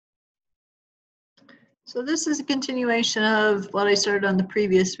So this is a continuation of what I started on the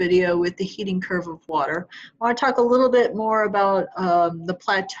previous video with the heating curve of water. I want to talk a little bit more about the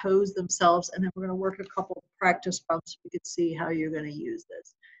plateaus themselves, and then we're going to work a couple of practice problems so we can see how you're going to use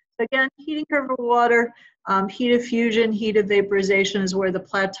this. So again, heating curve of water, heat of fusion, heat of vaporization is where the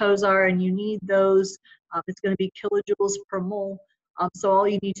plateaus are, and you need those. It's going to be kilojoules per mole. So all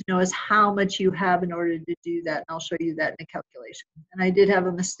you need to know is how much you have in order to do that, and I'll show you that in a calculation. And I did have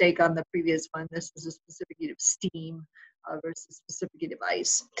a mistake on the previous one. This is a specific heat of steam versus specific heat of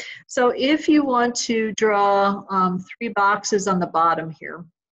ice. So if you want to draw 3 boxes on the bottom here,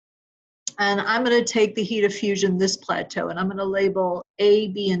 and I'm going to take the heat of fusion, this plateau, and I'm going to label A,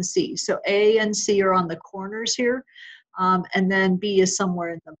 B, and C. So A and C are on the corners here, and then B is somewhere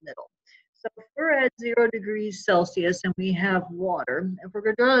in the middle. So if we're at 0 degrees Celsius and we have water, if we're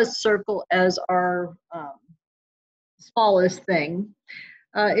going to draw a circle as our smallest thing,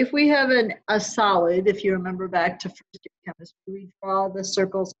 if we have a solid, if you remember back to first year chemistry, we draw the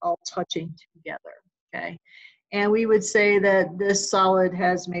circles all touching together, okay? And we would say that this solid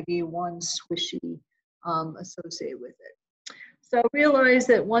has maybe one squishy associated with it. So realize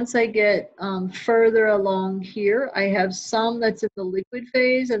that once I get further along here, I have some that's in the liquid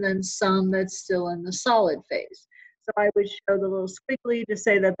phase and then some that's still in the solid phase. So I would show the little squiggly to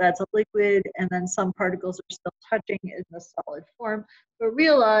say that that's a liquid, and then some particles are still touching in the solid form. But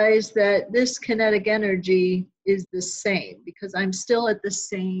realize that this kinetic energy is the same because I'm still at the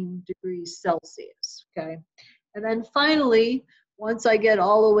same degrees Celsius, okay? And then finally, once I get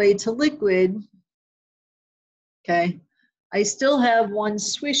all the way to liquid, okay, I still have one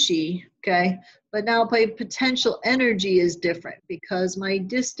swishy, okay, but now my potential energy is different because my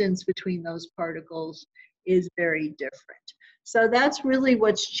distance between those particles is very different. So that's really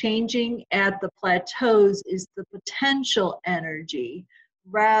what's changing at the plateaus is the potential energy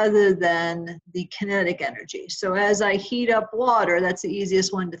rather than the kinetic energy. So as I heat up water, that's the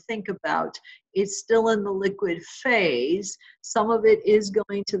easiest one to think about. It's still in the liquid phase. Some of it is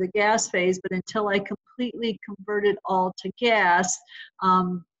going to the gas phase, but until I completely convert it all to gas,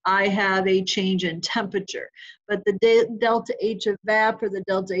 I have a change in temperature. But the delta H of vap or the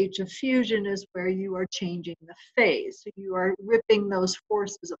delta H of fusion is where you are changing the phase. So you are ripping those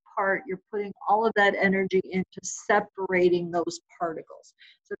forces apart. You're putting all of that energy into separating those particles.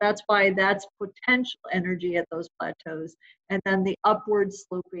 So that's why that's potential energy at those plateaus. And then the upward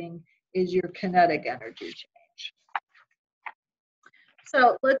sloping is your kinetic energy change.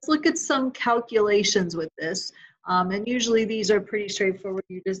 So let's look at some calculations with this. And usually these are pretty straightforward.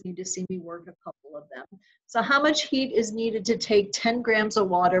 You just need to see me work a couple of them. So how much heat is needed to take 10 grams of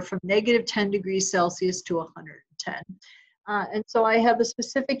water from negative 10 degrees Celsius to 110? And so I have a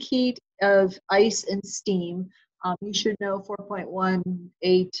specific heat of ice and steam. You should know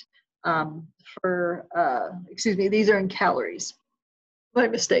 4.18 excuse me, these are in calories. My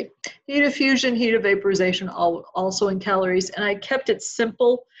mistake. Heat of fusion, heat of vaporization, also in calories. And I kept it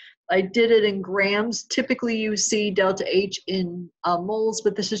simple. I did it in grams. Typically you see delta H in moles,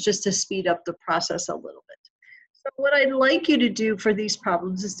 but this is just to speed up the process a little bit. So what I'd like you to do for these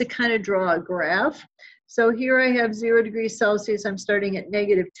problems is to kind of draw a graph. So here I have 0 degrees Celsius. I'm starting at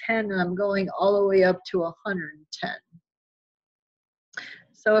negative 10 and I'm going all the way up to 110.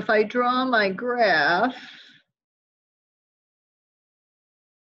 So if I draw my graph,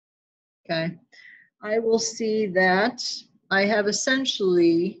 okay, I will see that I have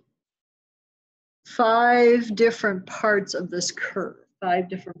essentially 5 different parts of this curve, 5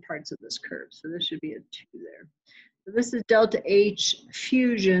 different parts of this curve. So this should be a 2 there. So this is delta H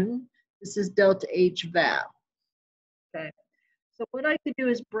fusion. This is delta H vap. Okay. So what I could do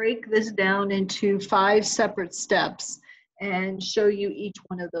is break this down into 5 separate steps and show you each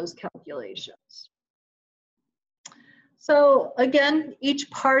one of those calculations. So again, each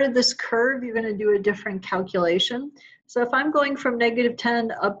part of this curve, you're going to do a different calculation. So if I'm going from negative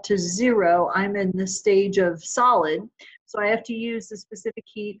 10 up to 0, I'm in the stage of solid. So I have to use the specific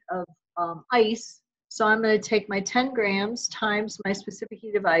heat of ice. So I'm going to take my 10 grams times my specific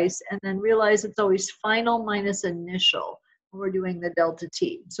heat of ice and then realize it's always final minus initial when we're doing the delta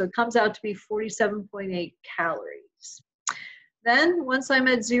T. So it comes out to be 47.8 calories. Then once I'm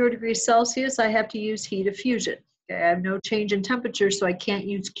at 0 degrees Celsius, I have to use heat of fusion. Okay, I have no change in temperature, so I can't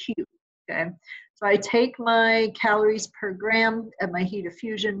use Q. Okay, so I take my calories per gram at my heat of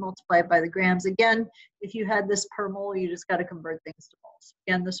fusion, multiply it by the grams. Again, if you had this per mole, you just got to convert things to moles.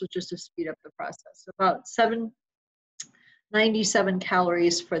 Again, this was just to speed up the process. So about 797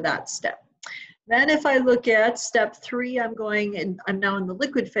 calories for that step. Then if I look at step 3, I'm now in the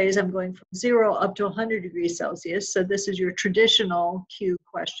liquid phase, I'm going from 0 up to 100 degrees Celsius. So this is your traditional Q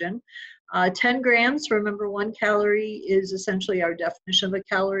question. 10 grams, remember 1 calorie is essentially our definition of a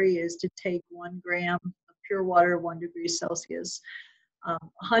calorie is to take 1 gram of pure water, 1 degree Celsius.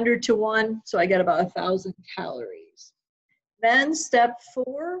 100 to 1, so I get about 1,000 calories. Then step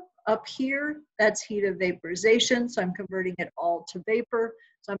 4, up here, that's heat of vaporization. So I'm converting it all to vapor.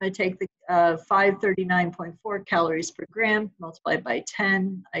 So I'm going to take the 539.4 calories per gram, multiplied by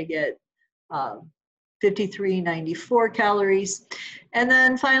 10. I get 5394 calories. And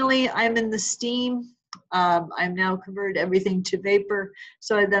then finally, I'm in the steam. I'm now converted everything to vapor.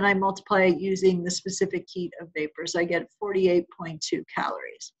 So then I multiply it using the specific heat of vapor. So I get 48.2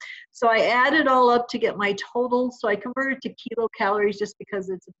 calories. So I add it all up to get my total. So I convert it to kilocalories just because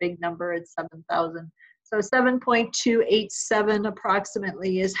it's a big number. It's 7,000. So 7.287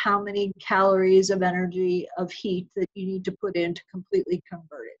 approximately is how many calories of energy of heat that you need to put in to completely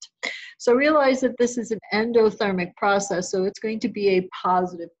convert it. So realize that this is an endothermic process, so it's going to be a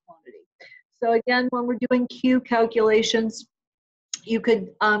positive quantity. So again, when we're doing Q calculations, you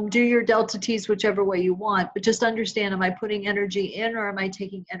could do your delta T's whichever way you want, but just understand, am I putting energy in or am I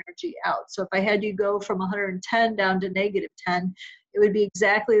taking energy out? So if I had you go from 110 down to -10, it would be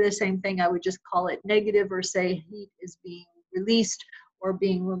exactly the same thing. I would just call it negative or say heat is being released or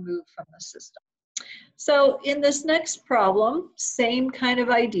being removed from the system. So in this next problem, same kind of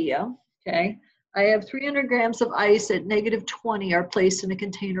idea, okay? I have 300 grams of ice at -20 are placed in a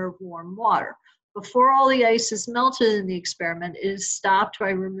container of warm water. Before all the ice is melted in the experiment, it is stopped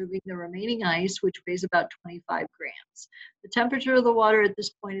by removing the remaining ice, which weighs about 25 grams. The temperature of the water at this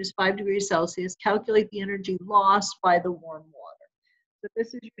point is 5 degrees Celsius. Calculate the energy lost by the warm water. So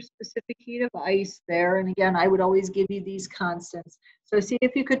this is your specific heat of ice there. And again, I would always give you these constants. So see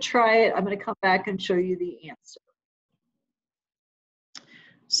if you could try it. I'm going to come back and show you the answer.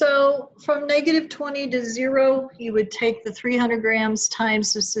 So from -20 to 0, you would take the 300 grams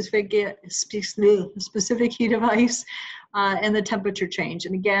times the specific heat of ice and the temperature change.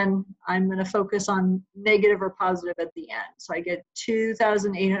 And again, I'm going to focus on negative or positive at the end. So I get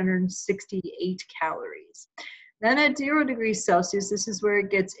 2,868 calories. Then at 0 degrees Celsius, this is where it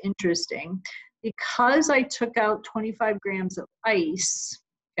gets interesting. Because I took out 25 grams of ice,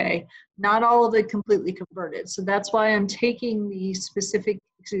 okay, not all of it completely converted. So that's why I'm taking the specific,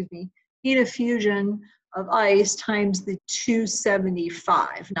 heat of fusion of ice times the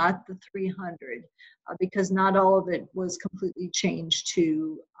 275, not the 300, because not all of it was completely changed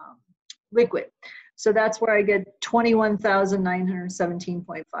to liquid. So that's where I get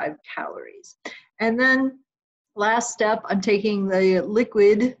 21,917.5 calories. And then last step, I'm taking the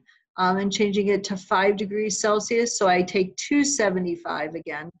liquid and changing it to 5 degrees Celsius. So I take 275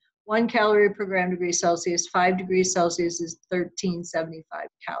 again. 1 calorie per gram degree Celsius, 5 degrees Celsius is 1375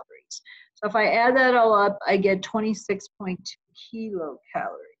 calories. So if I add that all up, I get 26.2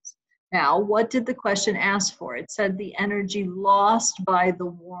 kilocalories. Now, what did the question ask for? It said the energy lost by the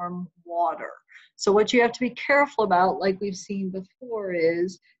warm water. So what you have to be careful about, like we've seen before,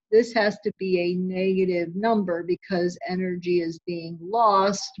 is this has to be a negative number because energy is being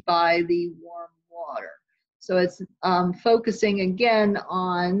lost by the warm water. So it's focusing again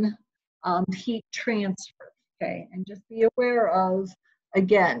on heat transfer, okay? And just be aware of,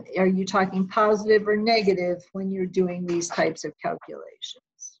 again, are you talking positive or negative when you're doing these types of calculations?